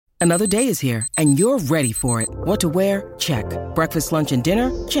Another day is here, and you're ready for it. What to wear? Check. Breakfast, lunch, and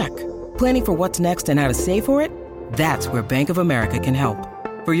dinner? Check. Planning for what's next and how to save for it? That's where Bank of America can help.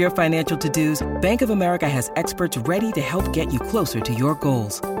 For your financial to-dos, Bank of America has experts ready to help get you closer to your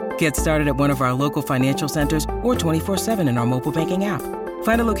goals. Get started at one of our local financial centers or 24/7 in our mobile banking app.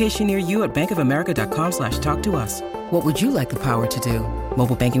 Find a location near you at bankofamerica.com/talktous. What would you like the power to do?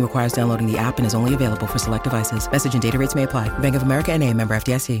 Mobile banking requires downloading the app and is only available for select devices. Message and data rates may apply. Bank of America N.A., member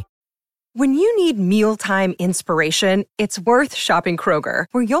FDIC. When you need mealtime inspiration, it's worth shopping Kroger,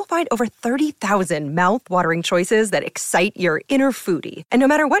 where you'll find over 30,000 mouth-watering choices that excite your inner foodie. And no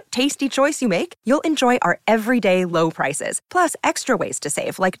matter what tasty choice you make, you'll enjoy our everyday low prices, plus extra ways to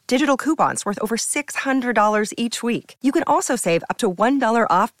save, like digital coupons worth over $600 each week. You can also save up to $1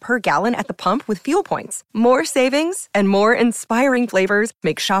 off per gallon at the pump with fuel points. More savings and more inspiring flavors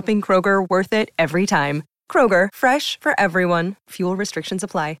make shopping Kroger worth it every time. Kroger, fresh for everyone. Fuel restrictions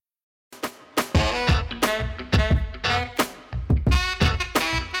apply.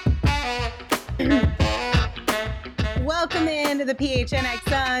 Welcome into the PHNX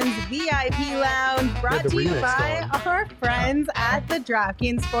Suns VIP Lounge, brought to you by our friends at the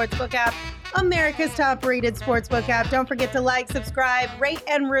DraftKings Sportsbook app, America's top-rated sportsbook app. Don't forget to like, subscribe, rate,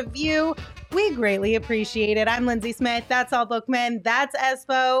 and review. We greatly appreciate it. I'm Lindsay Smith. That's All Bookman. That's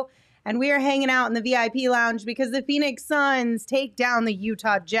Espo. And we are hanging out in the VIP Lounge because the Phoenix Suns take down the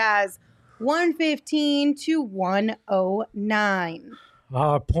Utah Jazz 115-109.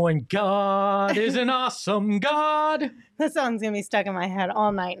 Our point guard is an awesome God. That song's going to be stuck in my head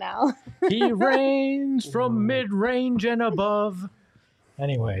all night now. He reigns from mid-range and above.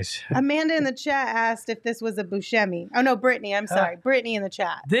 Anyways. Amanda in the chat asked if this was a Buscemi. Oh, no, Brittany. I'm sorry. Brittany in the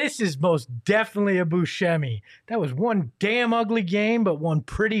chat. This is most definitely a Buscemi. That was one damn ugly game, but one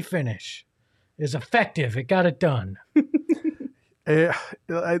pretty finish. It's effective. It got it done.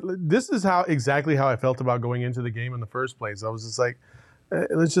 This is exactly how I felt about going into the game in the first place. I was just like,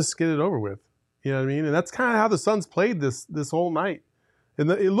 let's just get it over with. You know what I mean? And that's kind of how the Suns played this whole night.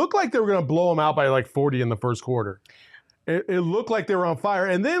 And it looked like they were going to blow them out by like 40 in the first quarter. It looked like they were on fire.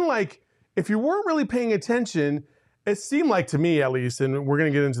 And then, like, if you weren't really paying attention, it seemed like, to me at least, and we're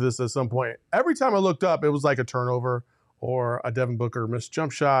going to get into this at some point, every time I looked up, it was like a turnover or a Devin Booker missed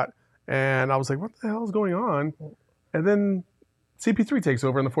jump shot. And I was like, what the hell is going on? And then CP3 takes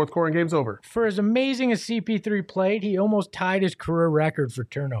over in the fourth quarter and game's over. For as amazing as CP3 played, he almost tied his career record for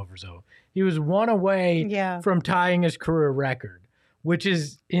turnovers, though. He was one away from tying his career record, which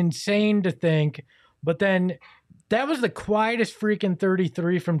is insane to think. But then that was the quietest freaking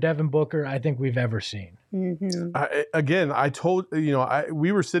 33 from Devin Booker I think we've ever seen. Mm-hmm. I told,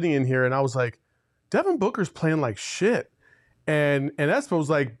 we were sitting in here and I was like, Devin Booker's playing like shit. And Espo was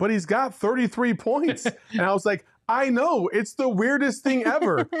like, but he's got 33 points. And I was like, I know, it's the weirdest thing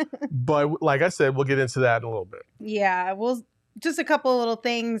ever. But like I said, we'll get into that in a little bit. Yeah, well, just a couple little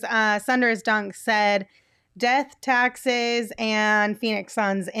things. Sunder's Dunk said, death, taxes, and Phoenix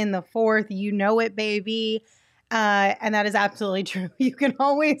Suns in the fourth. You know it, baby. And that is absolutely true. You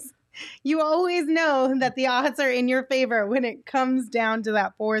always know that the odds are in your favor when it comes down to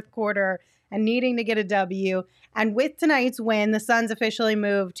that fourth quarter and needing to get a W. And with tonight's win, the Suns officially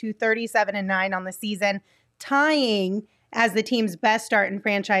moved to 37-9 on the season, tying as the team's best start in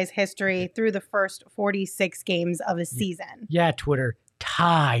franchise history through the first 46 games of a season. Yeah, Twitter,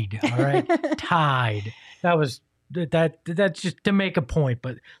 tied, all right? Tied. That's just to make a point.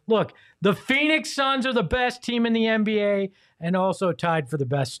 But look, the Phoenix Suns are the best team in the NBA and also tied for the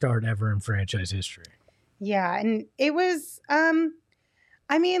best start ever in franchise history. Yeah, and it was,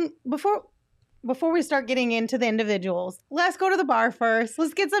 before we start getting into the individuals, let's go to the bar first.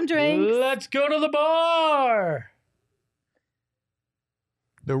 Let's get some drinks. Let's go to the bar.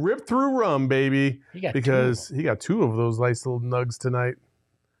 The rip through rum, baby. He got two of those nice little nugs tonight.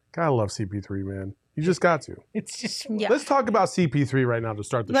 Gotta love CP3, man. You just got to. It's just. Yeah. Let's talk about CP3 right now to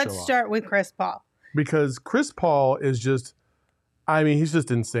start the show off. Let's start with Chris Paul. Because Chris Paul is just, he's just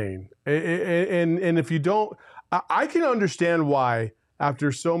insane. And if you don't, I can understand why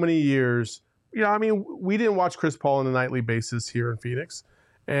after so many years, we didn't watch Chris Paul on a nightly basis here in Phoenix.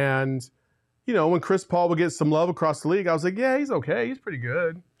 And, when Chris Paul would get some love across the league, I was like, yeah, he's okay. He's pretty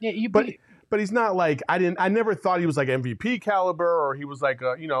good. Yeah, but he's not like, I never thought he was like MVP caliber or he was like,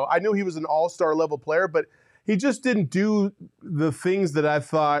 I knew he was an all-star level player, but he just didn't do the things that I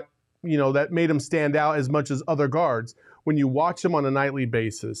thought, that made him stand out as much as other guards. When you watch him on a nightly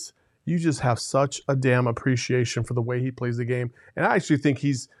basis, you just have such a damn appreciation for the way he plays the game. And I actually think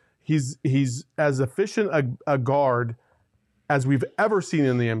he's as efficient a guard as we've ever seen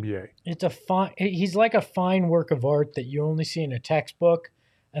in the NBA. He's like a fine work of art that you only see in a textbook,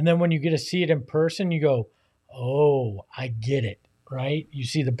 And then when you get to see it in person, you go, oh, I get it, right? You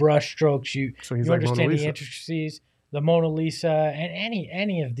see the brush strokes, you like understand the intricacies, the Mona Lisa, and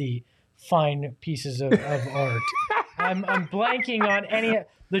any of the fine pieces of art. I'm blanking on any of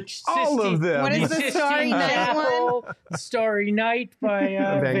the all of them. What is the Starry Night one? Starry Night by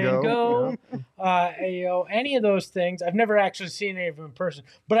Van Gogh. Any of those things. I've never actually seen any of them in person,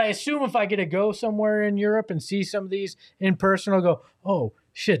 but I assume if I get to go somewhere in Europe and see some of these in person, I'll go, oh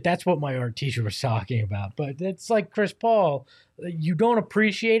shit, that's what my art teacher was talking about. But it's like Chris Paul. You don't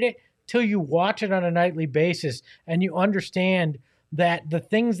appreciate it till you watch it on a nightly basis and you understand that the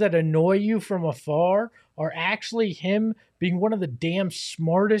things that annoy you from afar are actually him being one of the damn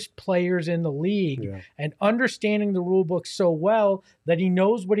smartest players in the league and understanding the rule book so well that he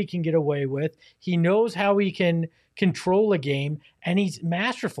knows what he can get away with. He knows how he can control a game, and he's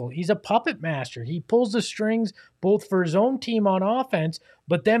masterful. He's a puppet master. He pulls the strings both for his own team on offense,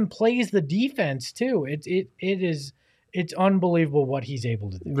 but then plays the defense too. It's unbelievable what he's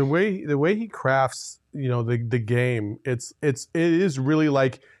able to do. The way he crafts, the game, it is really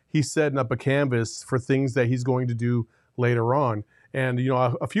like he's setting up a canvas for things that he's going to do later on. And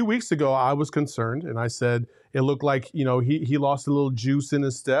a few weeks ago, I was concerned, and I said it looked like he lost a little juice in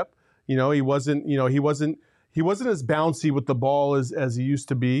his step. He wasn't as bouncy with the ball as he used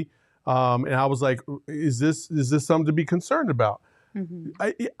to be. And I was like, is this something to be concerned about?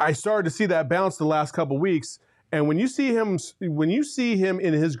 Mm-hmm. I started to see that bounce the last couple of weeks. And when you see him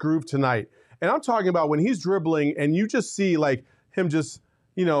in his groove tonight, and I'm talking about when he's dribbling and you just see like him just,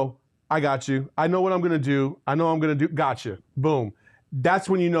 I got you. I know what I'm going to do. I know I'm going to do. Gotcha. Boom. That's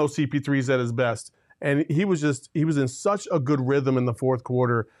when CP3's at his best. And he was in such a good rhythm in the fourth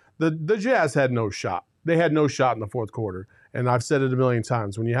quarter. The Jazz had no shot. They had no shot in the fourth quarter. And I've said it a million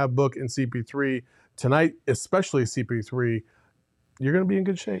times. When you have Book and CP3 tonight, especially CP3, you're going to be in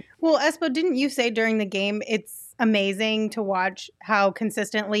good shape. Well, Espo, didn't you say during the game it's amazing to watch how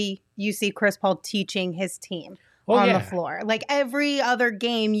consistently you see Chris Paul teaching his team on the floor? Like every other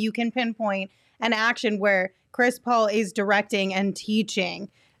game, you can pinpoint an action where Chris Paul is directing and teaching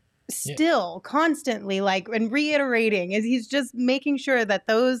still constantly, and reiterating. He's just making sure that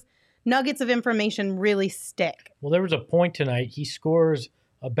those nuggets of information really stick. Well, there was a point tonight. He scores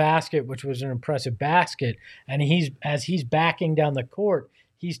a basket, which was an impressive basket. And as he's backing down the court,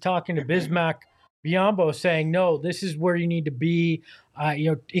 he's talking to Bismack Biyombo saying, no, this is where you need to be,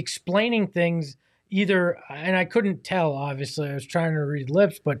 explaining things either. And I couldn't tell, obviously, I was trying to read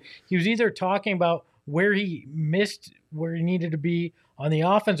lips, but he was either talking about where he missed, where he needed to be on the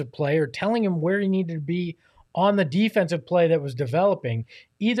offensive play, or telling him where he needed to be on the defensive play that was developing.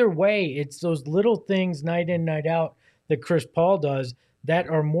 Either way, it's those little things night in, night out that Chris Paul does that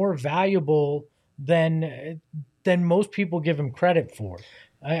are more valuable than most people give him credit for.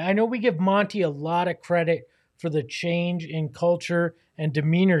 I know we give Monty a lot of credit for the change in culture and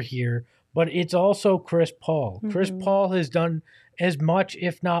demeanor here, but it's also Chris Paul. Mm-hmm. Chris Paul has done as much,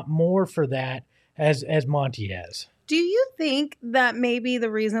 if not more, for that as Monty has. Do you think that maybe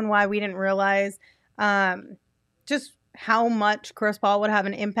the reason why we didn't realize just how much Chris Paul would have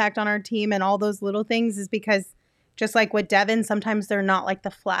an impact on our team and all those little things is because just like with Devin, sometimes they're not like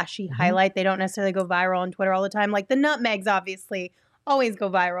the flashy highlight. They don't necessarily go viral on Twitter all the time. Like the nutmegs obviously always go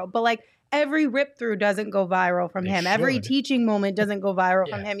viral, but like every rip through doesn't go viral from him. Every teaching moment doesn't go viral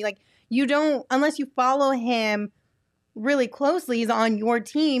from him. Like you don't, unless you follow him really closely, he's on your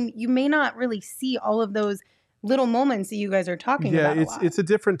team, you may not really see all of those little moments that you guys are talking about. Yeah, it's a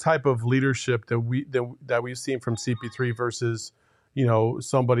different type of leadership that we've seen from CP3 versus,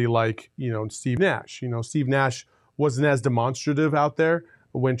 somebody like, Steve Nash. Steve Nash wasn't as demonstrative out there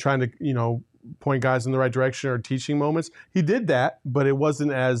when trying to, point guys in the right direction or teaching moments. He did that, but it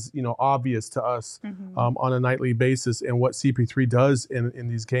wasn't as, obvious to us on a nightly basis. And what CP3 does in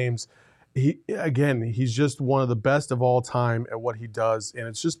these games, he's just one of the best of all time at what he does. And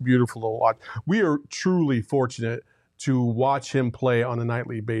it's just beautiful to watch. We are truly fortunate to watch him play on a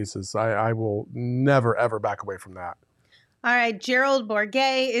nightly basis. I will never, ever back away from that. All right, Gerald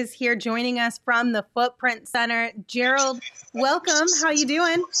Bourguet is here joining us from the Footprint Center. Gerald, welcome. How you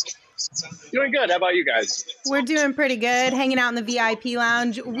doing? Doing good. How about you guys? We're doing pretty good, hanging out in the VIP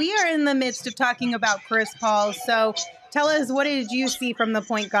lounge. We are in the midst of talking about Chris Paul. So tell us, what did you see from the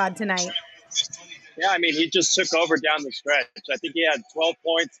point guard tonight? Yeah, I mean, he just took over down the stretch. I think he had 12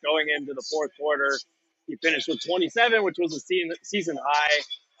 points going into the fourth quarter. He finished with 27, which was a season high.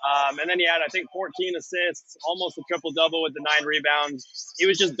 And then he had, I think, 14 assists, almost a triple-double with the 9 rebounds. He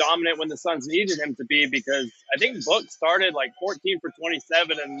was just dominant when the Suns needed him to be, because I think Book started like 14 for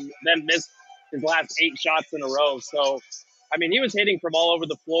 27 and then missed his last 8 shots in a row. So I mean, he was hitting from all over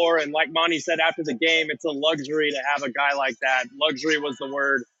the floor. And like Monty said after the game, it's a luxury to have a guy like that. Luxury was the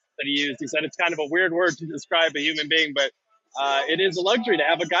word that he used. He said it's kind of a weird word to describe a human being, but it is a luxury to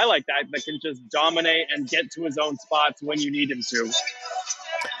have a guy like that that can just dominate and get to his own spots when you need him to.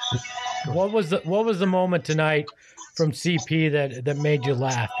 What was the moment tonight from CP that made you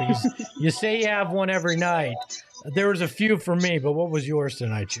laugh? Because you say you have one every night. There was a few for me, but what was yours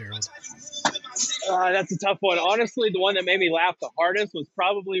tonight, Gerald? That's a tough one. Honestly, the one that made me laugh the hardest was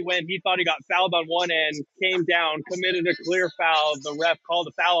probably when he thought he got fouled on one end, came down, committed a clear foul. The ref called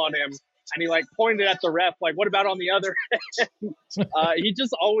a foul on him, and he pointed at the ref like, "What about on the other end?" He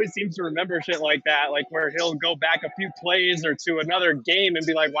just always seems to remember shit like that, where he'll go back a few plays or to another game and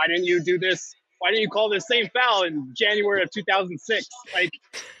be like, "Why didn't you do this? Why didn't you call this same foul in January of 2006?"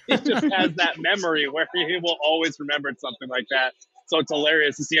 He just has that memory where he will always remember something like that. So it's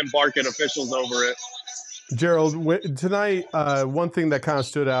hilarious to see him bark at officials over it. Gerald, tonight, one thing that kind of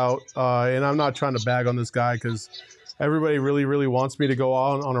stood out, and I'm not trying to bag on this guy because everybody really, really wants me to go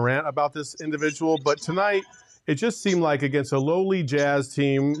on a rant about this individual, but tonight it just seemed like against a lowly Jazz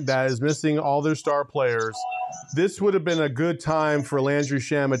team that is missing all their star players, this would have been a good time for Landry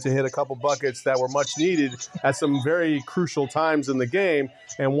Shamet to hit a couple buckets that were much needed at some very crucial times in the game.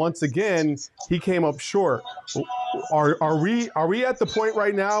 And once again, he came up short. Are we at the point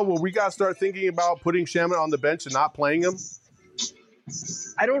right now where we got to start thinking about putting Shamet on the bench and not playing him?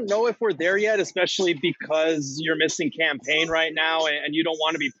 I don't know if we're there yet, especially because you're missing Campaign right now, and you don't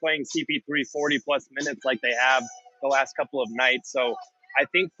want to be playing CP3 40-plus minutes like they have the last couple of nights. So I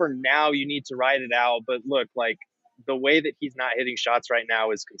think for now you need to ride it out. But look, the way that he's not hitting shots right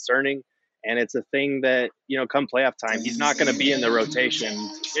now is concerning. And it's a thing that, come playoff time, he's not going to be in the rotation,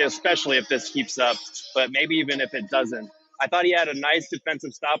 especially if this keeps up. But maybe even if it doesn't. I thought he had a nice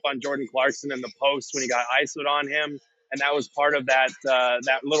defensive stop on Jordan Clarkson in the post when he got ISO'd on him. And that was part of that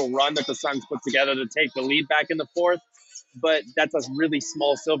little run that the Suns put together to take the lead back in the fourth. But that's a really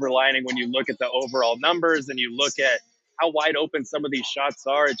small silver lining when you look at the overall numbers and you look at how wide open some of these shots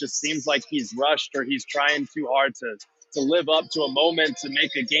are. It just seems like he's rushed or he's trying too hard to live up to a moment to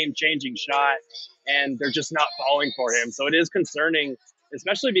make a game-changing shot, and they're just not falling for him. So it is concerning,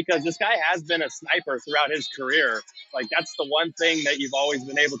 especially because this guy has been a sniper throughout his career. That's the one thing that you've always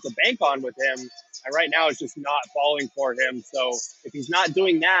been able to bank on with him. And right now it's just not falling for him. So if he's not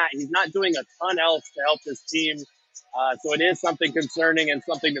doing that, he's not doing a ton else to help this team. So it is something concerning and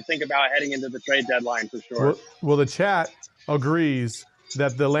something to think about heading into the trade deadline for sure. Well, the chat agrees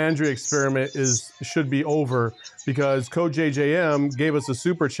that the Landry experiment should be over because Code JJM gave us a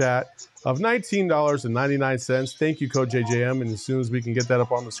super chat of $19.99. Thank you, Code JJM. And as soon as we can get that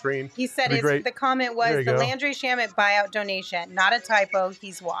up on the screen, he said the comment was the Landry Shamet buyout donation, not a typo.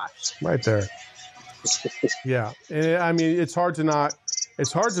 He's washed. Right there. Yeah, and I mean it's hard to not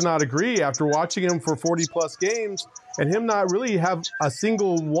agree after watching him for 40+ games and him not really have a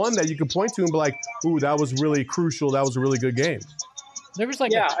single one that you can point to and be like, "Ooh, that was really crucial. That was a really good game." There was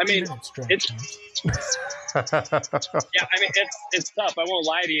it's tough. I won't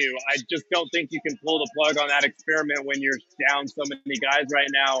lie to you. I just don't think you can pull the plug on that experiment when you're down so many guys right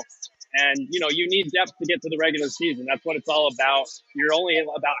now. And, you need depth to get to the regular season. That's what it's all about. You're only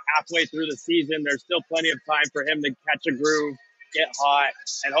about halfway through the season. There's still plenty of time for him to catch a groove, get hot,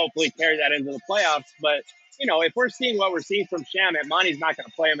 and hopefully carry that into the playoffs. But, if we're seeing what we're seeing from Shamet, Monty's not going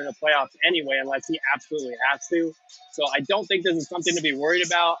to play him in the playoffs anyway unless he absolutely has to. So I don't think this is something to be worried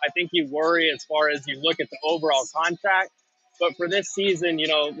about. I think you worry as far as you look at the overall contract. But for this season,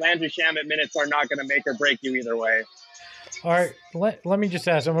 Landry Shamet minutes are not going to make or break you either way. All right, let me just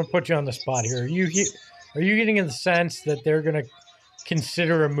ask. I'm going to put you on the spot here. Are you getting the sense that they're going to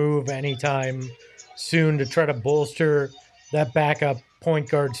consider a move anytime soon to try to bolster that backup point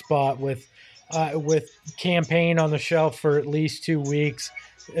guard spot with Campaign on the shelf for at least 2 weeks,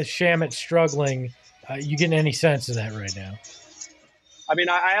 Shamet struggling? You getting any sense of that right now? I mean,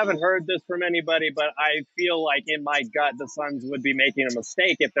 I haven't heard this from anybody, but I feel like in my gut the Suns would be making a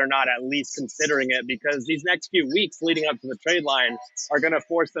mistake if they're not at least considering it, because these next few weeks leading up to the trade line are going to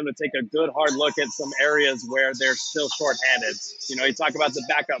force them to take a good hard look at some areas where they're still shorthanded. You talk about the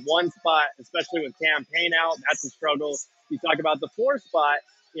backup one spot, especially with Campaign out, that's a struggle. You talk about the 4 spot,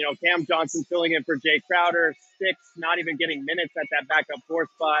 Cam Johnson filling in for Jay Crowder, 6 not even getting minutes at that backup 4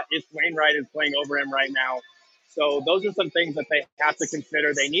 spot. Ish Wainwright is playing over him right now. So those are some things that they have to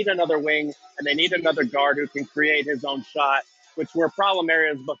consider. They need another wing, and they need another guard who can create his own shot, which were problem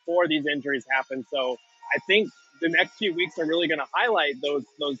areas before these injuries happened. So I think the next few weeks are really going to highlight those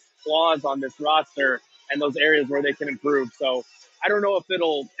flaws on this roster and those areas where they can improve. So I don't know if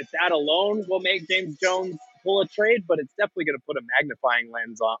that alone will make James Jones pull a trade, but it's definitely going to put a magnifying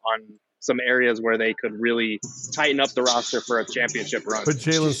lens on some areas where they could really tighten up the roster for a championship run. Put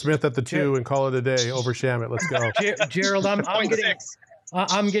Jalen Smith at the 2 and call it a day over Shamet. Let's go. Gerald,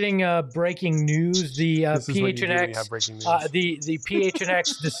 I'm getting breaking news. The PHNX the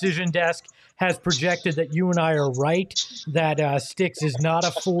PHNX decision desk has projected that you and I are right, that Sticks is not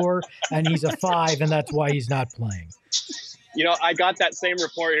a 4 and he's a 5, and that's why he's not playing. You know, I got that same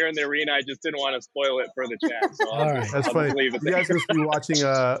report here in the arena. I just didn't want to spoil it for the chat. So all right. That's funny. You guys must be watching.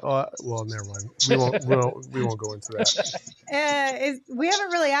 Well, never mind. We won't go into that. We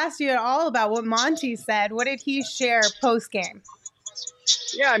haven't really asked you at all about what Monty said. What did he share post game?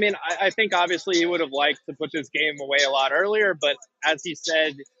 Yeah, I mean, I think obviously he would have liked to put this game away a lot earlier, but as he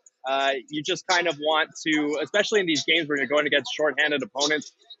said, you just kind of want to, especially in these games where you're going against shorthanded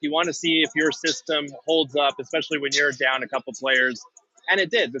opponents, you want to see if your system holds up, especially when you're down a couple players. And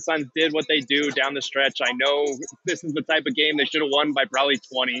it did. The Suns did what they do down the stretch. I know this is the type of game they should have won by probably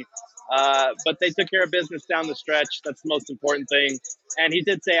 20, but they took care of business down the stretch. That's the most important thing. And he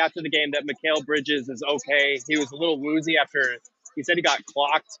did say after the game that Mikal Bridges is okay. He was a little woozy after he said he got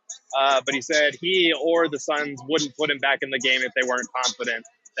clocked, but he said he or the Suns wouldn't put him back in the game if they weren't confident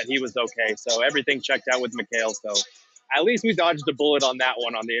that he was okay. So everything checked out with Mikal. So at least we dodged a bullet on that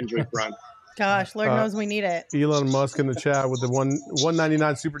one on the injury front. Gosh, Lord knows we need it. Elon Musk in the chat with the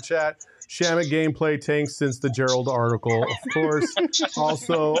 199 super chat. Shamet gameplay tanks since the Gerald article, of course.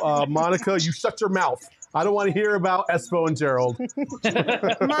 Also, Monica, you shut your mouth. I don't want to hear about Espo and Gerald.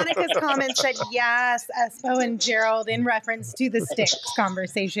 Monica's comment said yes, Espo and Gerald, in reference to the Sticks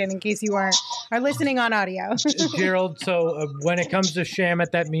conversation, in case you are listening on audio. Gerald, so when it comes to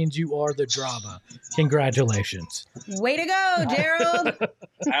Shamet, that means you are the drama. Congratulations. Way to go, Gerald.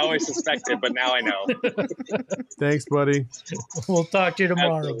 I always suspected, but now I know. Thanks, buddy. We'll talk to you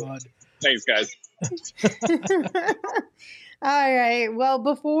tomorrow, bud. Thanks, guys. All right. Well,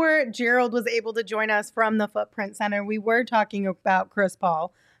 before Gerald was able to join us from the Footprint Center, we were talking about Chris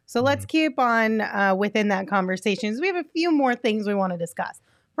Paul. So let's keep on within that conversation. We have a few more things we want to discuss.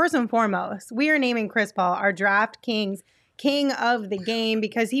 First and foremost, we are naming Chris Paul our DraftKings King of the Game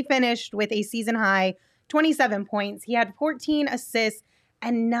because he finished with a season high 27 points. He had 14 assists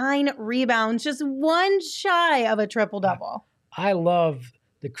and 9 rebounds, just one shy of a triple-double. I love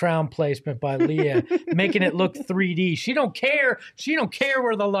the crown placement by Leah, making it look 3D. She don't care. She don't care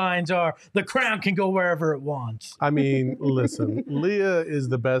where the lines are. The crown can go wherever it wants. I mean, listen, Leah is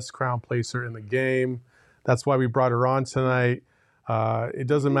the best crown placer in the game. That's why we brought her on tonight. It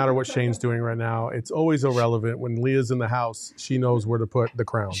doesn't matter what Shane's doing right now. It's always irrelevant. When Leah's in the house, she knows where to put the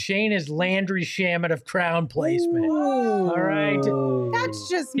crown. Shane is Landry Shamet of crown placement. Ooh. All right. That's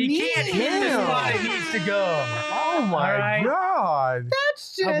just He mean. can't hit the spot he needs to go. Oh, my God.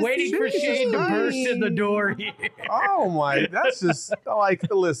 That's just I'm waiting for Shane to burst in the door here. Oh, my. That's just like,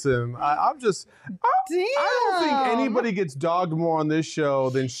 listen, I don't think anybody gets dogged more on this show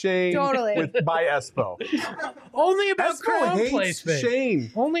than Shane by Espo. Only about Espo crown hates placement.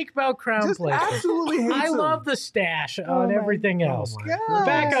 Shane. Only about crown Just placement. absolutely hates I him. love the stash on everything else. God.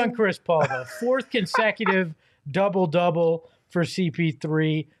 Back on Chris Paul, though. 4th consecutive double-double for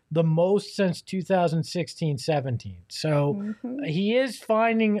CP3, the most since 2016-17. So he is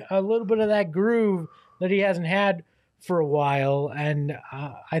finding a little bit of that groove that he hasn't had for a while, and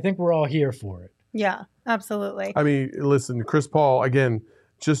I think we're all here for it. Yeah, absolutely. I mean, listen, Chris Paul, again,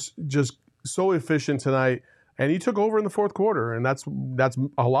 just so efficient tonight. And he took over in the fourth quarter, and that's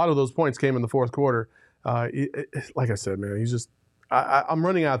a lot of those points came in the fourth quarter. Like I said, man, he's just I'm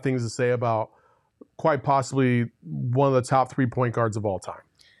running out of things to say about quite possibly one of the top 3 point guards of all time.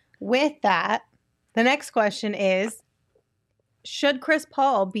 With that, the next question is, should Chris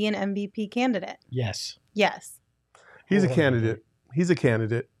Paul be an MVP candidate? Yes. Yes. He's a candidate.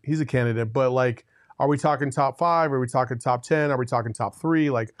 But, like, are we talking top 5? Are we talking top 10? Are we talking top 3?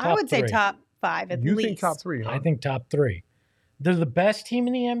 Like, I would say top 5 at least. You think top 3, huh? I think top 3. They're the best team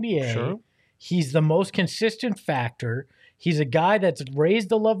in the NBA. Sure. He's the most consistent factor. He's a guy that's raised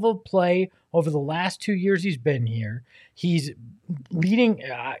the level of play over the last 2 years he's been here. He's leading.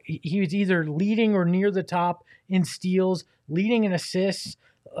 He was either leading or near the top in steals, leading in assists.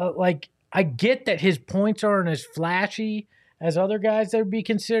 I get that his points aren't as flashy as other guys that would be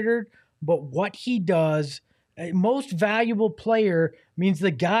considered, but what he does, most valuable player means the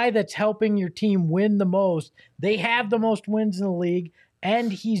guy that's helping your team win the most. They have the most wins in the league,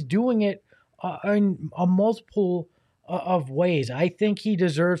 and he's doing it in a multiple of ways. I think he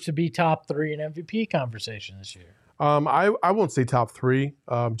deserves to be top 3 in MVP conversation this year. I won't say top 3,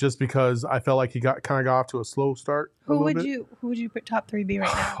 just because I felt like he got off to a slow start. Who would you put top 3 be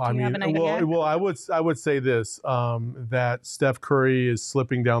right now? Do you have an idea? Well, I would say this, that Steph Curry is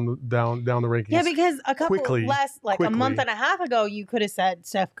slipping down the rankings. Yeah, because a month and a half ago, you could have said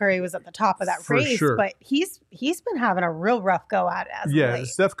Steph Curry was at the top of that race, sure. But he's been having a real rough go at it as of late.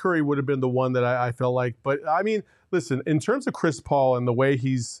 Steph Curry would have been the one that I felt like, but I mean, listen, in terms of Chris Paul and the way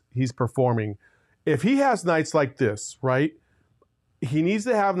he's performing. If he has nights like this, right? He needs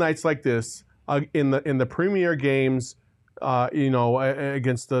to have nights like this in the premier games,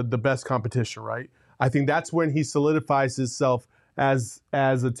 against the best competition, right? I think that's when he solidifies himself as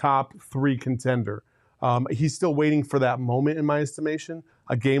a top 3 contender. He's still waiting for that moment, in my estimation,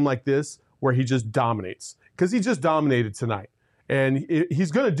 a game like this where he just dominates, because he just dominated tonight, and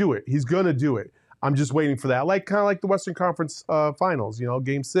he's going to do it. He's going to do it. I'm just waiting for that, kind of like the Western Conference Finals,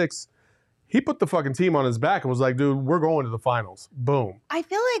 Game 6. He put the fucking team on his back and was like, dude, we're going to the finals. Boom. I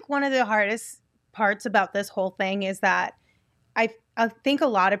feel like one of the hardest parts about this whole thing is that I think a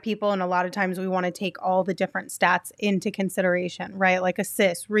lot of people, and a lot of times we want to take all the different stats into consideration, right? Like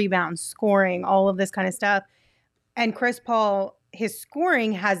assists, rebounds, scoring, all of this kind of stuff. And Chris Paul, his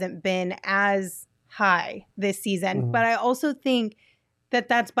scoring hasn't been as high this season. Mm-hmm. But I also think that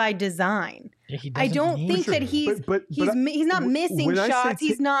that's by design. Yeah, I don't think that he's not missing shots.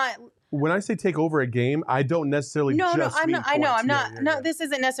 He's not... When I say take over a game, I don't necessarily I'm not. This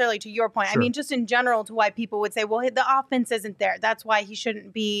isn't necessarily to your point. Sure. I mean, just in general, to why people would say, well, the offense isn't there. That's why he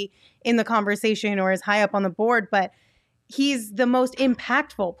shouldn't be in the conversation or as high up on the board. But he's the most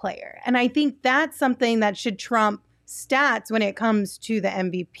impactful player. And I think that's something that should trump stats when it comes to the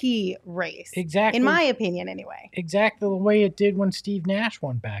MVP race. Exactly. In my opinion, anyway. Exactly the way it did when Steve Nash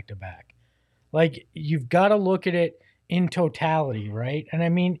won back-to-back. Like, you've got to look at it in totality, right? And I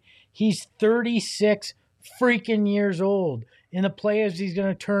mean... He's 36 freaking years old. In the playoffs, he's going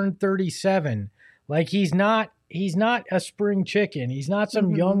to turn 37. Like, he's not a spring chicken. He's not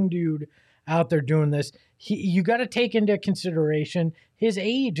some young dude out there doing this. You got to take into consideration his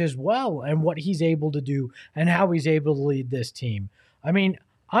age as well and what he's able to do and how he's able to lead this team. I mean,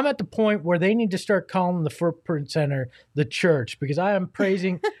 I'm at the point where they need to start calling the Footprint Center the church, because I am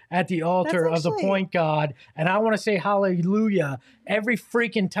praising at the altar of the point God, and I want to say hallelujah every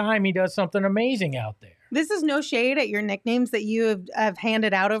freaking time he does something amazing out there. This is no shade at your nicknames that you have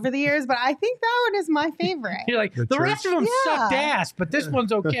handed out over the years, but I think that one is my favorite. You're like, the rest of them sucked ass, but this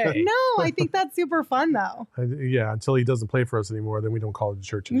one's okay. No, I think that's super fun, though. Until he doesn't play for us anymore, then we don't call it the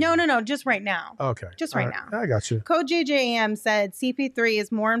church anymore. No, just right now. Okay. Just right now. I got you. Coach JJM said CP3 is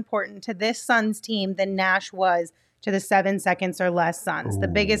more important to this Suns team than Nash was to the 7 seconds or less Suns. The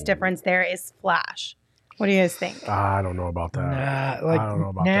biggest difference there is flash. What do you guys think? I don't know about that. I don't know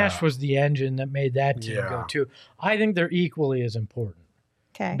about Nash that. Was the engine that made that team go too. I think they're equally as important.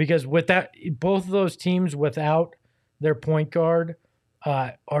 Okay. Because with that, both of those teams without their point guard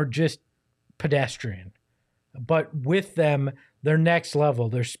are just pedestrian. But with them, they're next level.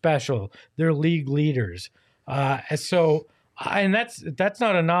 They're special. They're league leaders. And that's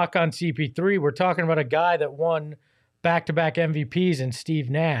not a knock on CP3. We're talking about a guy that won back-to-back MVPs in Steve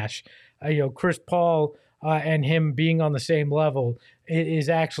Nash. Chris Paul and him being on the same level is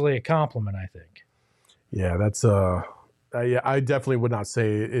actually a compliment, I think. Yeah, that's I definitely would not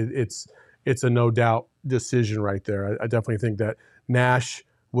say it's a no doubt decision right there. I definitely think that Nash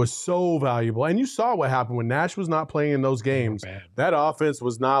was so valuable, and you saw what happened when Nash was not playing in those games. That offense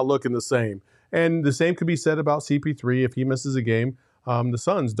was not looking the same, and the same could be said about CP3 if he misses a game. The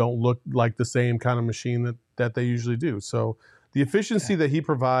Suns don't look like the same kind of machine that they usually do. So the efficiency that he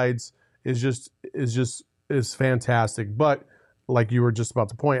provides is fantastic. But like you were just about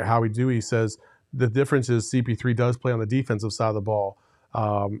to point, Howie Dewey says the difference is CP3 does play on the defensive side of the ball.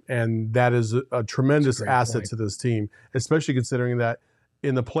 And that is a tremendous asset to this team, especially considering that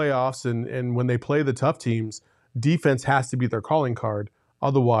in the playoffs and when they play the tough teams, defense has to be their calling card.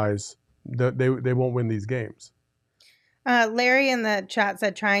 Otherwise, they won't win these games. Larry in the chat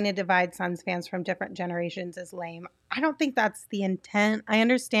said trying to divide Suns fans from different generations is lame. I don't think that's the intent. I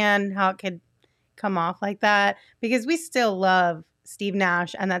understand how it could come off like that because we still love Steve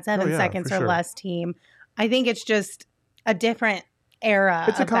Nash and that 7 seconds or less team. I think it's just a different era.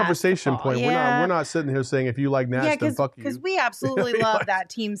 It's a conversation point. Yeah. We're not sitting here saying if you like Nash, then fuck you. Because we absolutely love that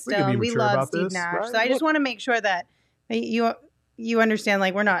team still. And we love Steve Nash. Right? So I just want to make sure that you understand,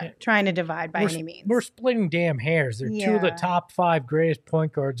 like, we're not trying to divide by any means. We're splitting damn hairs. They're two of the top 5 greatest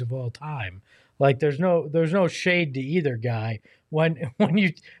point guards of all time. Like, there's no shade to either guy when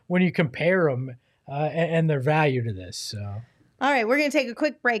you compare them and their value to this. So All right, we're going to take a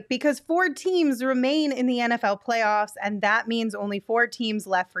quick break because 4 teams remain in the NFL playoffs, and that means only 4 teams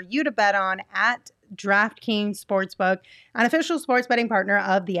left for you to bet on at DraftKings Sportsbook, an official sports betting partner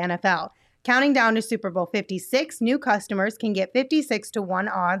of the NFL. Counting down to Super Bowl 56, new customers can get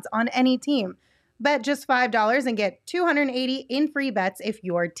 56-1 odds on any team. Bet just $5 and get $280 in free bets if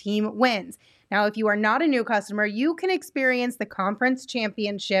your team wins. Now, if you are not a new customer, you can experience the conference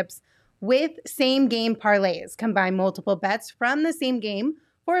championships with same-game parlays. Combine multiple bets from the same game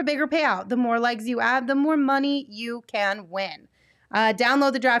for a bigger payout. The more legs you add, the more money you can win.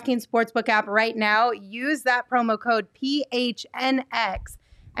 Download the DraftKings Sportsbook app right now. Use that promo code PHNX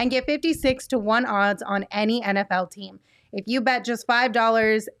and get 56-1 odds on any NFL team. If you bet just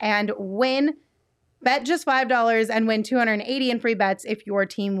 $5 and win, bet just $5 and win $280 in free bets if your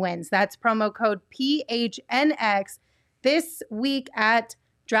team wins. That's promo code PHNX this week at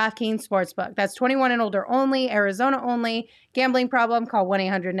DraftKings Sportsbook. That's 21 and older only, Arizona only. Gambling problem? Call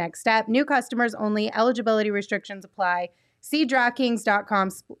 1-800-NEXT-STEP. New customers only. Eligibility restrictions apply. See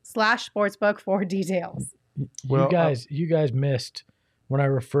DraftKings.com/sportsbook for details. Well, you guys missed when I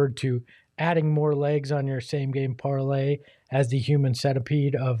referred to adding more legs on your same game parlay as the human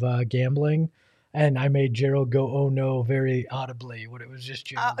centipede of gambling. And I made Gerald go, "Oh no," very audibly. When it was just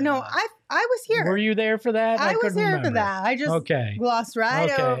Gerald. No, I was here. Were you there for that? I was here for that. I just glossed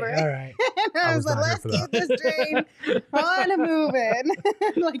right over it. All right. And I was like, let's keep this train on moving,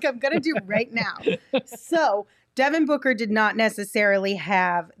 like I'm gonna do right now. So Devin Booker did not necessarily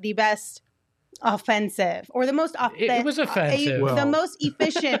have the best offensive or the most it was offensive. The most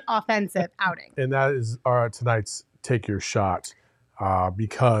efficient offensive outing. And that is tonight's Take Your Shot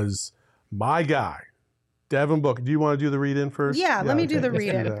because my guy, Devin Booker. Do you want to do the read-in first? Yeah, let me do the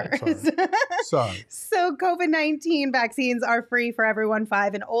read-in first. Sorry. So COVID-19 vaccines are free for everyone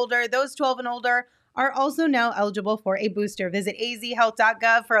 5 and older. Those 12 and older are also now eligible for a booster. Visit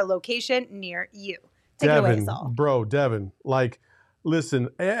azhealth.gov for a location near you. Take it away, Saul. Bro, Devin, listen,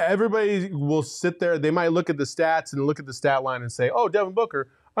 everybody will sit there. They might look at the stats and look at the stat line and say, oh, Devin Booker,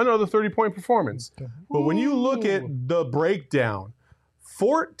 another 30-point performance. But when you look at the breakdown,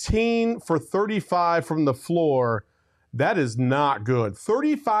 14 for 35 from the floor, that is not good.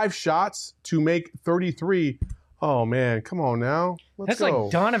 35 shots to make 33. Oh man, come on now. Let's go.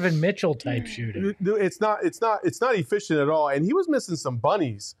 Like Donovan Mitchell type shooting. It's not efficient at all. And he was missing some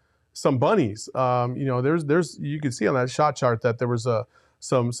bunnies. There's you can see on that shot chart that there was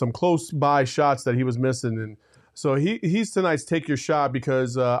some close by shots that he was missing, and so he's tonight's Take Your Shot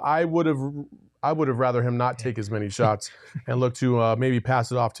because I would have rather him not take as many shots and look to maybe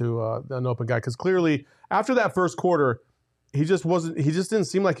pass it off to an open guy, because clearly after that first quarter he just didn't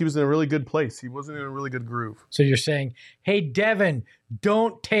seem like he was in a really good place. He wasn't in a really good groove. So you're saying, hey, Devin,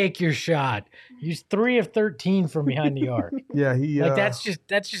 don't take your shot. He's 3 of 13 from behind the arc. Yeah, that's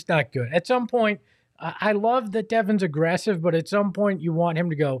just not good. At some point, I love that Devin's aggressive, but at some point you want him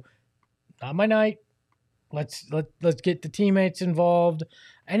to go, not my night. Let's get the teammates involved.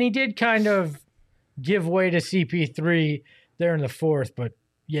 And he did kind of give way to CP3 there in the fourth, but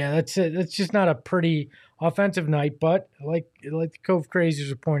yeah, that's it. That's just not a pretty offensive night. But like the Cove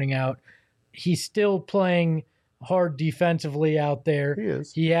Crazies are pointing out, he's still playing hard defensively out there. He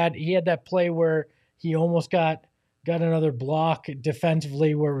is. He had that play where he almost got another block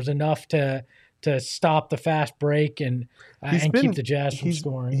defensively where it was enough to stop the fast break and keep the Jazz from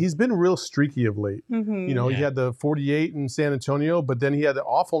scoring. He's been real streaky of late. Mm-hmm. He had the 48 in San Antonio, but then he had the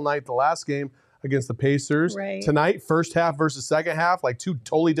awful night the last game against the Pacers. Right. Tonight, first half versus second half, like two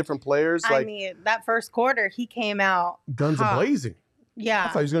totally different players. I mean, that first quarter, he came out guns a-blazing. Yeah. I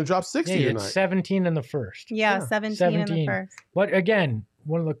thought he was going to drop 60 he tonight. had 17 in the first. Yeah, 17 in the first. But again,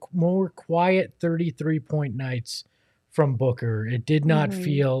 one of the more quiet 33-point nights from Booker. It did not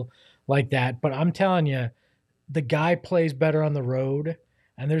feel like that. But I'm telling you, the guy plays better on the road.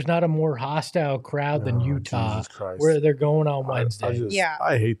 And there's not a more hostile crowd than Utah, where they're going on Wednesday.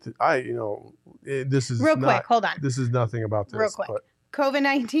 I hate this is real quick. Hold on. This is nothing about this. Real quick.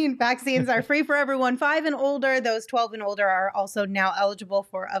 COVID-19 vaccines are free for everyone 5 and older. Those 12 and older are also now eligible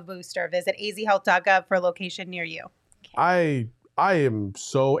for a booster. Visit azhealth.gov for a location near you. I am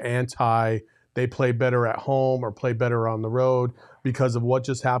so anti they play better at home or play better on the road because of what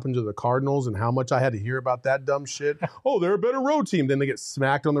just happened to the Cardinals and how much I had to hear about that dumb shit. Oh, they're a better road team. Then they get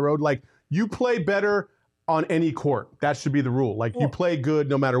smacked on the road. Like, you play better on any court. That should be the rule. Like, you play good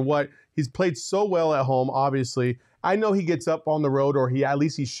no matter what. He's played so well at home, obviously. I know he gets up on the road, or he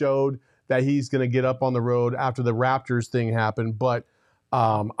showed that he's going to get up on the road after the Raptors thing happened. But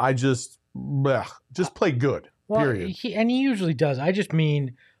I just play good, period. He usually does. I just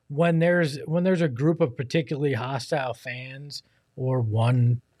mean when there's a group of particularly hostile fans or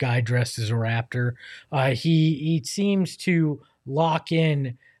one guy dressed as a Raptor. He seems to lock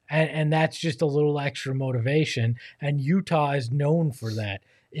in, and that's just a little extra motivation. And Utah is known for that.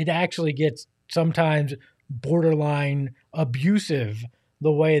 It actually gets sometimes borderline abusive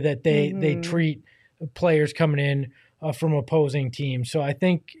the way that they treat players coming in from opposing teams. So I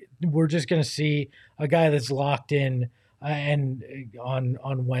think we're just going to see a guy that's locked in and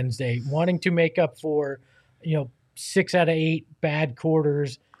on Wednesday, wanting to make up for 6 out of 8 bad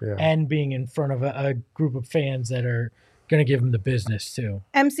quarters and being in front of a group of fans that are going to give him the business too.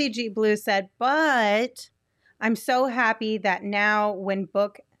 MCG Blue said, but I'm so happy that now when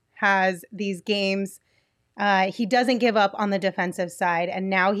Book has these games, he doesn't give up on the defensive side, and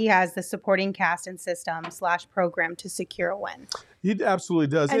now he has the supporting cast and system / program to secure a win. He absolutely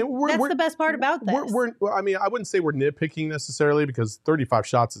does. And that's the best part about this. I mean, I wouldn't say we're nitpicking necessarily, because 35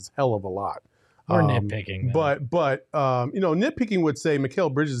 shots is hell of a lot. We're nitpicking, but nitpicking would say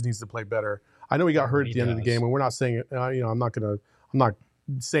Mikal Bridges needs to play better. I know he got hurt at the end of the game, and we're not saying I'm not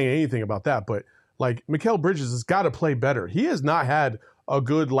saying anything about that, but like Mikal Bridges has got to play better. He has not had a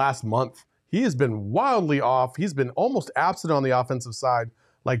good last month. He has been wildly off. He's been almost absent on the offensive side.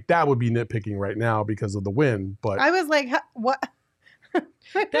 Like, that would be nitpicking right now because of the win. But I was like, what?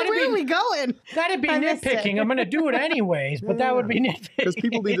 Where are we going? That'd be nitpicking. I'm going to do it anyways, but that would be nitpicking. Because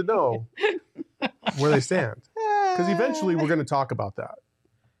people need to know where they stand. Because eventually we're going to talk about that.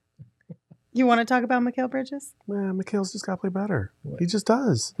 You want to talk about Mikal Bridges? Man, Mikal's just got to play better. He just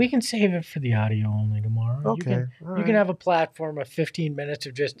does. We can save it for the audio only tomorrow. Okay. You can have a platform of 15 minutes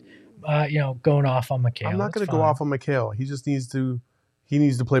of just, going off on Mikal. I'm not going to go off on Mikal. He just needs to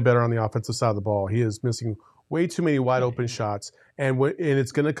play better on the offensive side of the ball. He is missing way too many wide open shots. And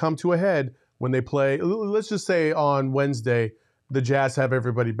it's going to come to a head when they play. Let's just say on Wednesday, the Jazz have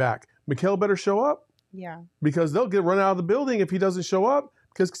everybody back. Mikal better show up. Yeah. Because they'll get run out of the building if he doesn't show up.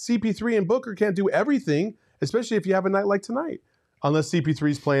 Because CP3 and Booker can't do everything, especially if you have a night like tonight. Unless CP3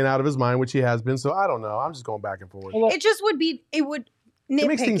 is playing out of his mind, which he has been. So I don't know. I'm just going back and forth. It just would be, it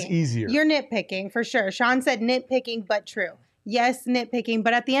makes things easier. You're nitpicking for sure. Sean said nitpicking, but true. Yes, nitpicking.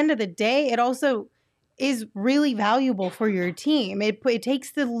 But at the end of the day, it also is really valuable for your team. It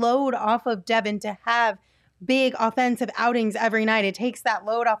takes the load off of Devin to have big offensive outings every night. It takes that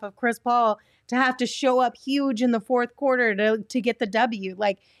load off of Chris Paul to have to show up huge in the fourth quarter to get the W.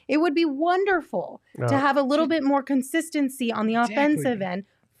 Like, it would be wonderful to have a little bit more consistency on the offensive end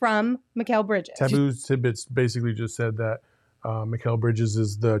from Mikal Bridges. Taboo Tidbits basically just said that Mikal Bridges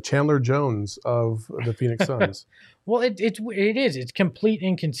is the Chandler Jones of the Phoenix Suns. Well, it is. It's complete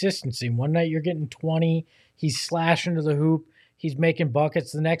inconsistency. One night you're getting 20, he's slashing to the hoop, he's making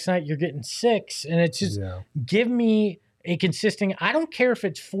buckets. The next night you're getting 6, and it's just give me a consistent. I don't care if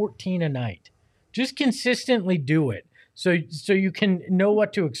it's 14 a night. Just consistently do it so you can know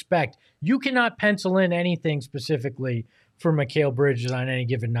what to expect. You cannot pencil in anything specifically for Mikal Bridges on any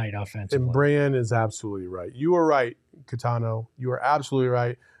given night offensively. And Brian is absolutely right. You are right, Catano. You are absolutely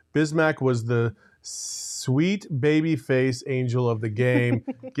right. Bismack was the sweet baby face angel of the game.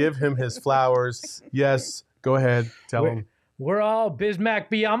 Give him his flowers. Yes, go ahead. Tell him. We're all Bismack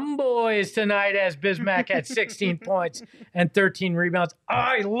Beyond boys tonight, as Bismack had 16 points and 13 rebounds.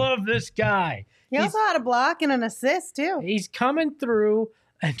 I love this guy. He also had a block and an assist, too. He's coming through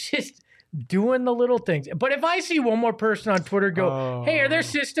and just doing the little things. But if I see one more person on Twitter go, hey, are there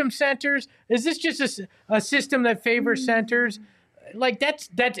system centers? Is this just a system that favors centers? Like, that's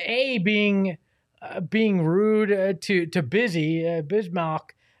being rude to Bismack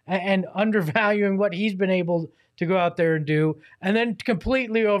and undervaluing what he's been able to go out there and do, and then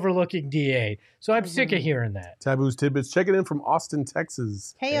completely overlooking DA. So I'm sick of hearing that. Taboo's Tidbits checking in from Austin,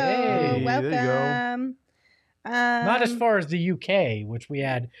 Texas. Hey, welcome. There you go. Not as far as the UK, which we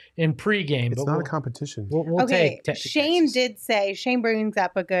had in pregame. It's not a competition. We'll take Shane did say, Shane brings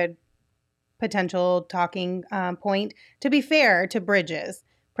up a good potential talking point. To be fair to Bridges,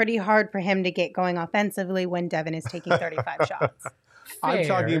 pretty hard for him to get going offensively when Devin is taking 35 shots. I'm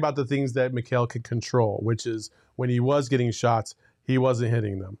talking about the things that Mikal could control, which is when he was getting shots, he wasn't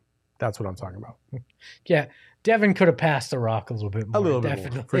hitting them. That's what I'm talking about. Yeah, Devin could have passed the rock a little bit more. A little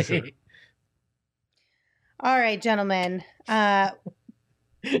bit more, for sure. All right, gentlemen.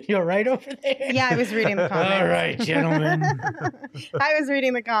 You're right over there? Yeah, I was reading the comments. All right, gentlemen. I was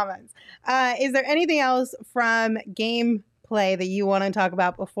reading the comments. Is there anything else from gameplay that you want to talk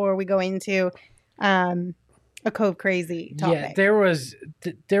about before we go into a Cove Crazy topic? Yeah,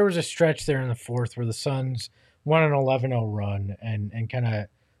 there was a stretch there in the fourth where the Suns won an 11-0 run and kind of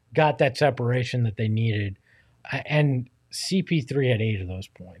got that separation that they needed. And CP3 had 8 of those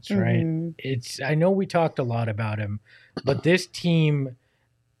points, right? I know we talked a lot about him but this team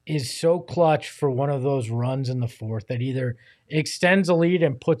is so clutch for one of those runs in the fourth that either extends a lead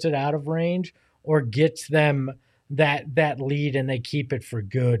and puts it out of range or gets them that lead and they keep it for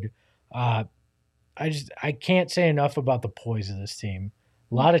good. I can't say enough about the poise of this team.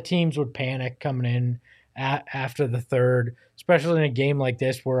 A lot of teams would panic coming in after the third, especially in a game like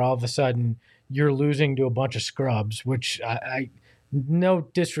this where all of a sudden you're losing to a bunch of scrubs, which I no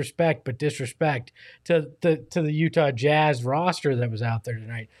disrespect, but disrespect to the Utah Jazz roster that was out there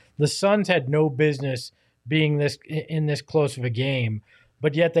tonight. The Suns had no business being in this close of a game,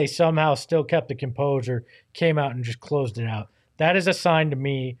 but yet they somehow still kept the composure, came out and just closed it out. That is a sign to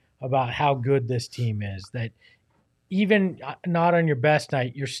me about how good this team is, that even not on your best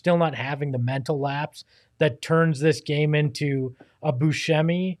night, you're still not having the mental lapse that turns this game into a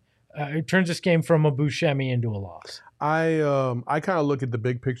Buscemi. It turns this game from a Buscemi into a loss. I kind of look at the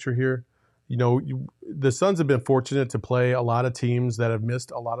big picture here. You know, the Suns have been fortunate to play a lot of teams that have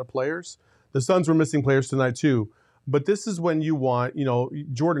missed a lot of players. The Suns were missing players tonight too. But this is when you want, you know,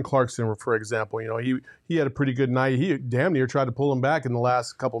 Jordan Clarkson, for example, you know, he had a pretty good night. He damn near tried to pull him back in the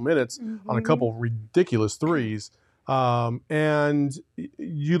last couple minutes on a couple ridiculous threes. And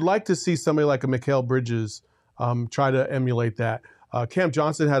you'd like to see somebody like a Mikal Bridges try to emulate that. Cam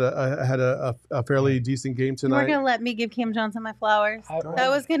Johnson had a fairly decent game tonight. You're gonna let me give Cam Johnson my flowers. That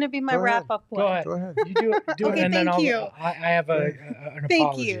was gonna be my wrap up one. Go ahead. You do it, okay, and then thank you. I have an thank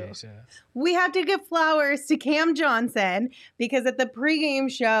apology. You. So. We had to give flowers to Cam Johnson because at the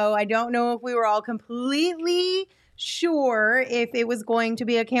pregame show, I don't know if we were all completely sure if it was going to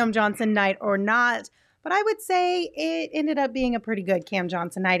be a Cam Johnson night or not. But I would say it ended up being a pretty good Cam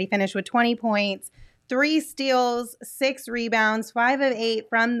Johnson night. He finished with 20 points. 3 steals, 6 rebounds, 5 of 8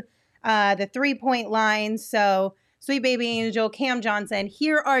 from the 3-point line. So, sweet baby angel, Cam Johnson,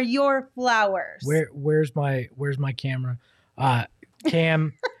 here are your flowers. Where's my camera?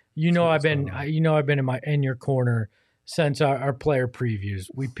 Cam, I've been in your corner since our player previews.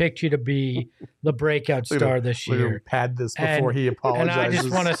 We picked you to be the breakout star this year. Pad this before he apologizes. And I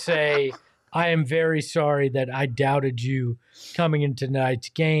just want to say I am very sorry that I doubted you coming into tonight's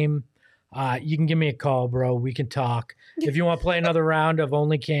game. You can give me a call, bro. We can talk. If you want to play another round of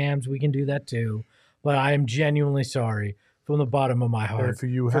only Cams, we can do that too. But I am genuinely sorry from the bottom of my heart for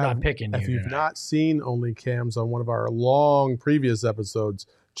not picking you. If you've not seen Only Cams on one of our long previous episodes,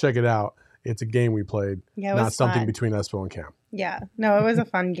 check it out. It's a game we played, not something between Espo and Cam. Yeah. No, it was a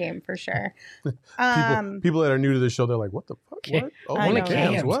fun game for sure. People that are new to the show, they're like, what the fuck? What? Only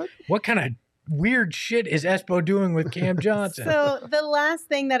Cams? What? What kind of weird shit is Espo doing with Cam Johnson? So the last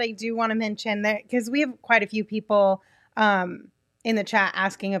thing that I do want to mention there, because we have quite a few people in the chat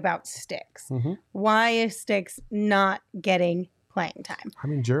asking about Sticks. Mm-hmm. Why is Sticks not getting playing time? I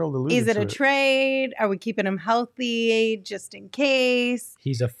mean, Gerald alluded to it. Is it a trade? Are we keeping him healthy just in case?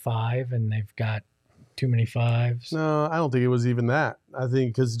 He's a 5 and they've got too many 5s. No, I don't think it was even that. I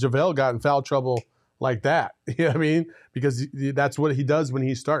think because JaVale got in foul trouble like that. You know what I mean? Because that's what he does when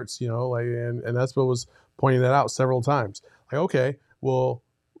he starts, you know, like, and that's what was pointing that out several times. Like, okay, well,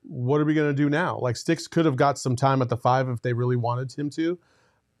 what are we going to do now? Like, Sticks could have got some time at the 5 if they really wanted him to.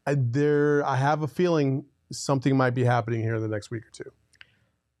 I have a feeling something might be happening here in the next week or two.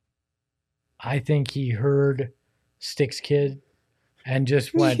 I think he heard Sticks Kid and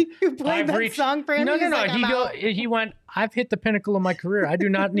just went, you played that song for him? No. He went, I've hit the pinnacle of my career. I do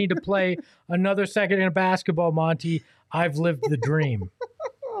not need to play another second in basketball, Monty. I've lived the dream.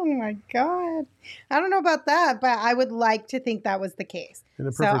 Oh my God. I don't know about that, but I would like to think that was the case.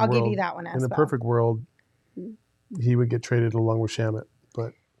 So I'll give you that one as well. In a perfect world, he would get traded along with Shamet,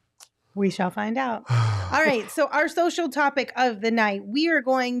 but we shall find out. All right. So our social topic of the night, we are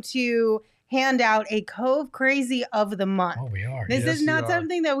going to hand out a Cove Crazy of the Month. Oh, we are. This is not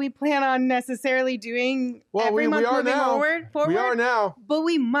something that we plan on necessarily doing every month moving forward. We are now. But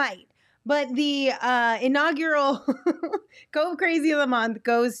we might. But the inaugural Cove Crazy of the Month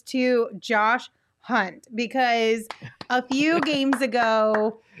goes to Josh Hunt because a few games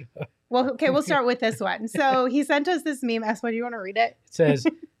ago, well, okay, we'll start with this one. So he sent us this meme. Espo, do you want to read it? It says,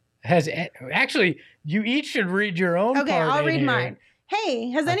 actually, you each should read your own part. Okay, I'll read mine.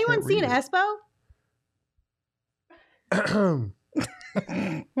 Hey, has anyone seen Espo?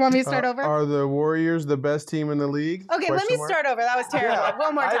 Want me to start over? Are the Warriors the best team in the league? Okay, let me start over. That was terrible. Yeah,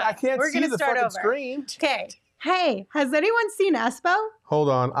 one more time. I can't We're see gonna the start fucking over. screen. Okay. Hey, has anyone seen Espo? Hold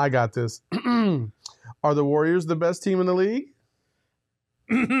on, I got this. Are the Warriors the best team in the league?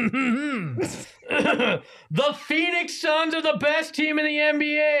 The Phoenix Suns are the best team in the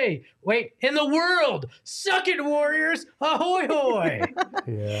NBA. Wait, in the world. Suck it, Warriors. Ahoy, hoy.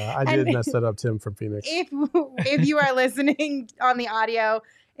 Yeah, I did mess that up, Tim, from Phoenix. If you are listening on the audio,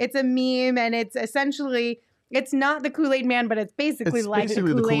 it's a meme, and it's essentially, it's not the Kool-Aid Man, but it's basically like the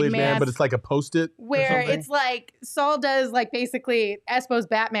Kool-Aid Man, but it's like a Post-it. Where it's like Saul does like basically Espo's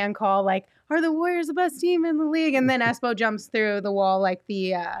Batman call, like, are the Warriors the best team in the league? And then Espo jumps through the wall like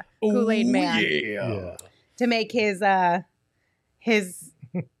the Kool-Aid Man to make his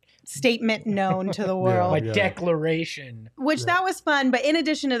statement known to the world. My declaration. Which that was fun. But in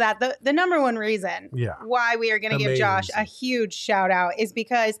addition to that, the number one reason why we are going to give Josh a huge shout out is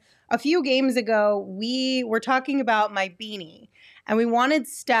because a few games ago, we were talking about my beanie, and we wanted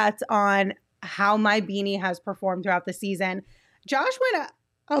stats on how my beanie has performed throughout the season. Josh went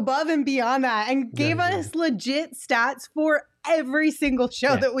above and beyond that and gave us legit stats for every single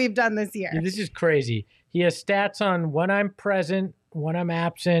show that we've done this year. Yeah, this is crazy. He has stats on when I'm present, when I'm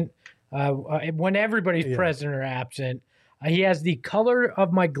absent, when everybody's present or absent. He has the color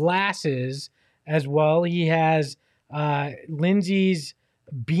of my glasses as well. He has Lindsay's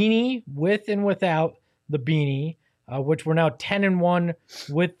beanie with and without the beanie, which we're now 10-1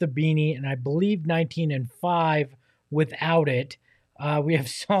 with the beanie, and I believe 19-5 without it. We have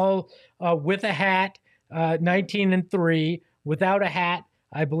Saul with a hat, 19-3. Without a hat,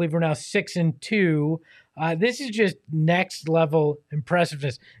 I believe we're now 6-2. This is just next level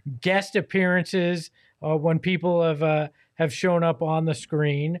impressiveness. Guest appearances when people have shown up on the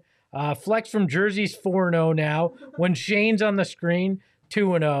screen. Flex from Jersey's 4-0 now. When Shane's on the screen,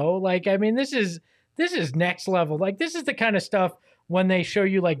 2-0. Like, I mean, this is next level. Like, this is the kind of stuff when they show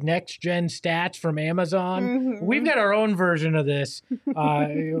you like next gen stats from Amazon. Mm-hmm. We've got our own version of this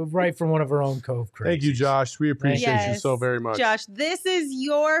right from one of our own Cove Crazies. Thank you, Josh. We appreciate you so very much. Josh, this is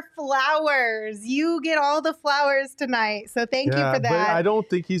your flowers. You get all the flowers tonight. So thank you for that. But I don't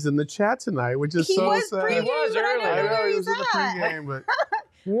think he's in the chat tonight, which is so sad. He was earlier. I know he was in the pregame, but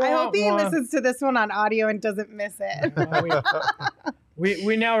I hope he listens to this one on audio and doesn't miss it.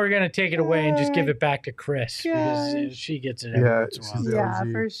 We now are going to take it away and just give it back to Chris because she gets it every once in a while.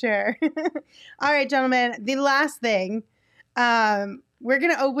 Yeah, for sure. All right, gentlemen. The last thing, we're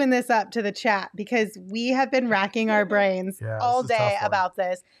going to open this up to the chat because we have been racking our brains all day about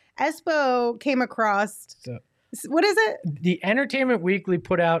this. Espo came across, what is it? The Entertainment Weekly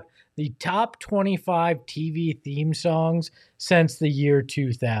put out the top 25 TV theme songs since the year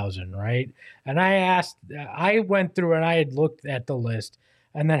 2000, right? And I went through and I had looked at the list,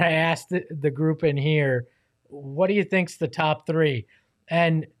 and then I asked the group in here, what do you think's the top three?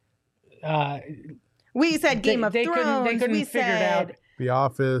 And we said Game of Thrones. They couldn't figure it out. The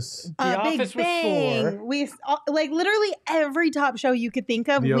Office. The Office was 4. We like literally every top show you could think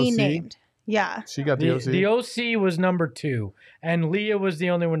of, we named. Yeah. She got the OC. The OC was number 2, and Leah was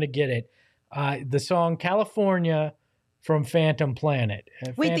the only one to get it. The song California from Phantom Planet.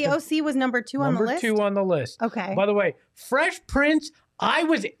 Wait, the OC was number 2 on the list? Number 2 on the list. Okay. By the way, Fresh Prince, I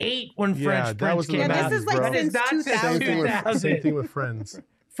was 8 when Fresh Prince came out. This is like since 2000. Same thing with Friends.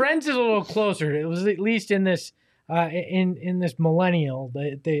 Friends is a little closer. It was at least in this in this millennium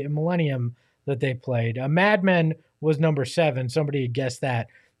that they played. Mad Men was number 7. Somebody had guessed that.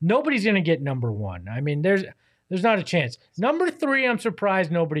 Nobody's going to get number 1. I mean, there's not a chance. Number 3, I'm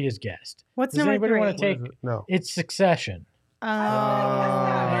surprised nobody has guessed. What's Does number 3? Want to take? No. It's Succession.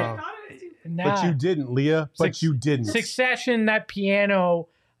 But you didn't, Leah. But you didn't. Succession, that piano,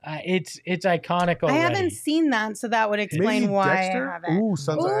 it's iconic already. I haven't seen that, so that would explain Maybe why Dexter? I haven't. Ooh,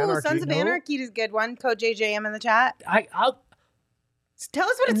 Sons of Anarchy. Sons of Anarchy is a good one. Code JJM in the chat. I'll tell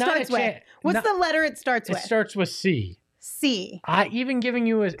us what it starts with. What's the letter it starts with? It starts with C. C. Even giving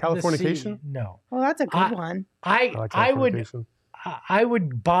you a Californication? No. Well, that's a good one. I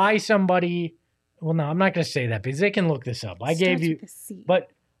would buy somebody. Well, no, I'm not going to say that because they can look this up. I gave you,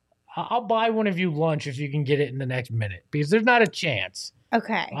 but I'll buy one of you lunch if you can get it in the next minute because there's not a chance.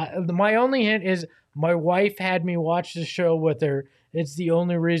 Okay. My only hint is my wife had me watch the show with her. It's the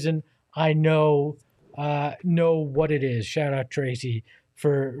only reason I know what it is. Shout out Tracy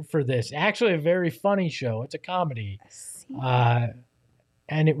for this. Actually, a very funny show. It's a comedy.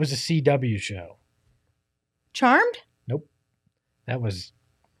 And it was a CW show. Charmed? Nope. That was,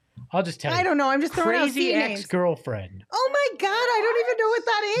 I'll just tell you. I don't know. I'm just throwing out Crazy Ex-Girlfriend. Oh my God. I don't even know what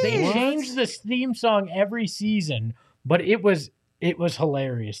that is. They changed the theme song every season, but it was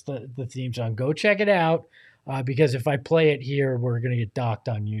hilarious, the theme song. Go check it out because if I play it here, we're going to get docked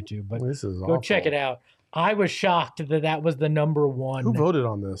on YouTube. But this is go awful. Check it out. I was shocked that was the number 1. Who voted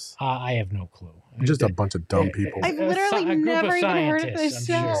on this? I have no clue. Just a bunch of dumb people. I've literally never even heard of this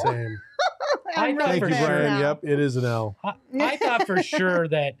show. Same. I'm really Thank you, pissed Brian. now. Yep, it is an L. I thought for sure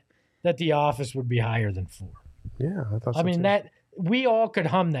that The Office would be higher than 4. Yeah, I thought so I mean, too. that we all could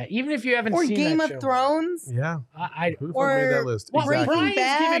hum that, even if you haven't Or seen Game that of show. Thrones. Yeah. Who the fuck or made that list? Well, Breaking Brian's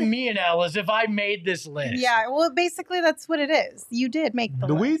Bad. giving me an L as if I made this list. Yeah, well, basically that's what it is. You did make the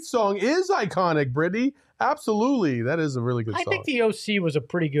The list. Weed song is iconic, Brittany. Absolutely. That is a really good I song. think the OC was a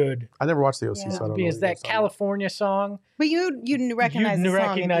pretty good. I never watched the OC, Yeah. so I don't know. Because what that you're talking California song. But you recognize You the song.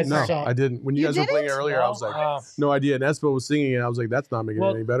 recognize if the you song. heard about. it. No, I didn't. When you You guys were playing it didn't? earlier, I was like, no idea. And Espo was singing it. I was like, that's not making it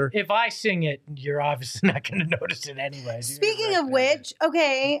any better. If I sing it, you're obviously not going to notice it anyway. Speaking of which,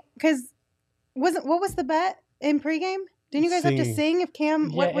 okay, because what was the bet in pregame? Didn't you guys have to Singing. sing if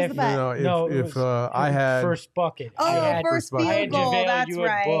Cam? What Yeah, was if- the bet? No, it if was I had first bucket. Oh, I had first bucket. I field had goal. JaVale, That's you had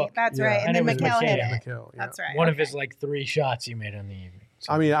right. Book. That's Yeah. right. And And it then was Mikhail hit Mikhail. it. Mikhail, yeah. That's right. one of okay. his like 3 shots he made on the evening.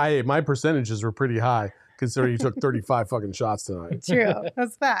 So- I mean, my percentages were pretty high considering you took 35 fucking shots tonight. True.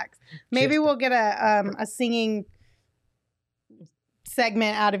 That's facts. Maybe we'll get a singing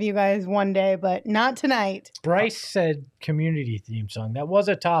segment out of you guys one day, but not tonight. Bryce said community theme song. That was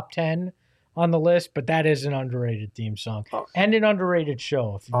a top 10 on the list, but that is an underrated theme song and an underrated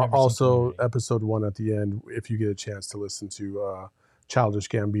show. If you've never seen Also, Community. episode 1 at the end, if you get a chance to listen to Childish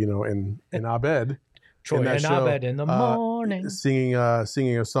Gambino and Abed. Troy in that and show, Abed in the morning. singing a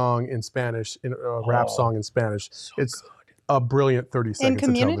song in Spanish, a rap song in Spanish. So It's good. a brilliant 30 seconds of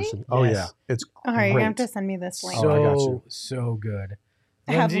Community? television. Oh Yes. yeah, it's All right, you're great. gonna have to send me this link. Oh, I got So you. so good.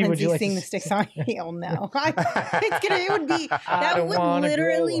 Have Lindsay, would Lindsay you like sing to the stick song. Hell no. It would be I that don't would wanna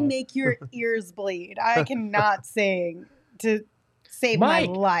literally grow up. make your ears bleed. I cannot sing to save Mike,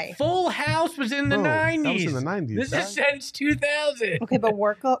 my life. Full House was in the Oh, 90s. that was in the 90s. This That- is since 2000. Okay, but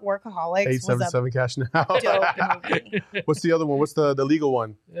Workaholics was a 877 Cash Now. dope movie. What's the other one? What's the legal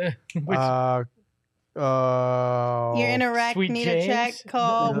one? Which, You're in a wreck, Sweet need James? a check,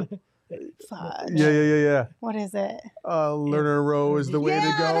 call. Fudge. Yeah. What is it? Lerner Row is the way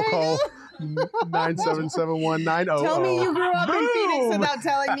Yeah, to go. there you Call go. 9771900. Tell me you grew up in Phoenix Boom! without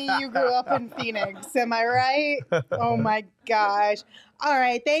telling me you grew up in Phoenix. Am I right? Oh my gosh. All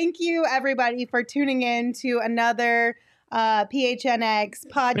right. Thank you, everybody, for tuning in to another PHNX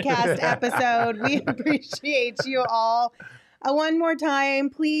podcast episode. We appreciate you all. One more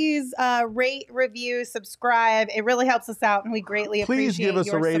time, please rate, review, subscribe. It really helps us out, and we greatly Please appreciate give us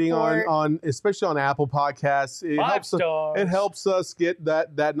a your rating support. on especially on Apple Podcasts. It 5 helps stars. It helps us get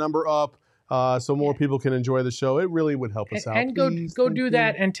that number up so more people can enjoy the show. It really would help us out. And go Please, go thank do you.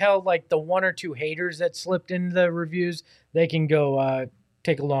 that and tell like the 1 or 2 haters that slipped into the reviews, they can go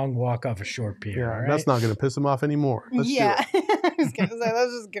take a long walk off a short pier. Yeah, all right? that's not going to piss them off anymore. Let's do Yeah, it. I was gonna say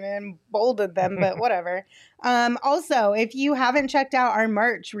that's just gonna embolden them, but whatever. Also, if you haven't checked out our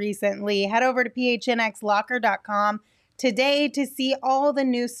merch recently, head over to phnxlocker.com today to see all the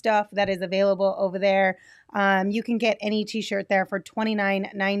new stuff that is available over there. You can get any t-shirt there for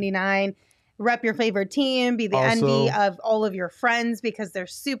 $29.99. Rep your favorite team, be the Also- envy of all of your friends because they're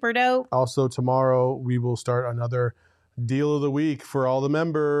super dope. Also, tomorrow we will start another deal of the week for all the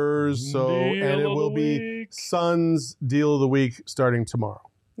members. So, Deal and it of will the be week. Suns deal of the week starting tomorrow.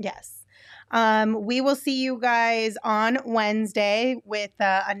 Yes. We will see you guys on Wednesday with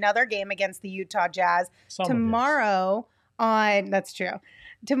another game against the Utah Jazz. Some of it. Tomorrow that's true.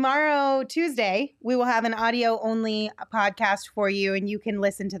 Tomorrow, Tuesday, we will have an audio only podcast for you, and you can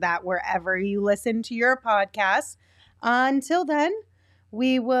listen to that wherever you listen to your podcast. Until then,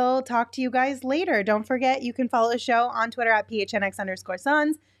 we will talk to you guys later. Don't forget, you can follow the show on Twitter at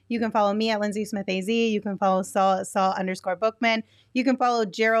PHNX_Suns. You can follow me at Lindsay Smith AZ. You can follow Saul at Saul_Bookman. You can follow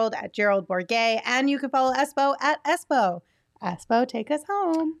Gerald at Gerald Bourget. And you can follow Espo at Espo. Espo, take us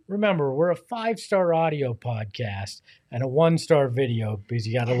home. Remember, we're a 5-star audio podcast and a 1-star video because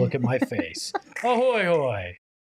you got to look at my face. Ahoy, hoy.